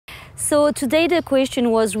So today the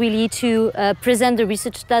question was really to present the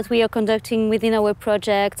research that we are conducting within our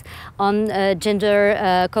project on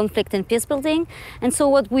gender conflict and peace building. And so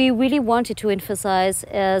what we really wanted to emphasize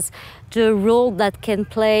is the role that can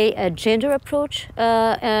play a gender approach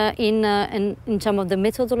in terms of the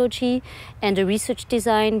methodology and the research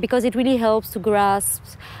design, because it really helps to grasp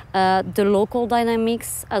the local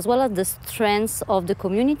dynamics as well as the strengths of the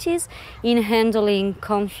communities in handling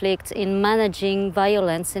conflict, in managing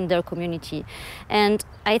violence in their community. And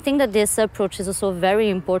I think that this approach is also very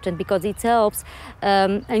important because it helps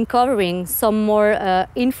uncovering some more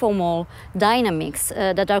informal dynamics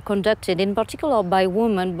that are conducted in particular by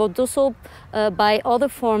women, but also by other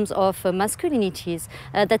forms of masculinities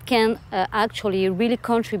that can actually really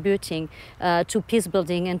contributing to peace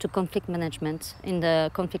building and to conflict management in the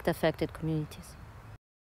conflict affected communities.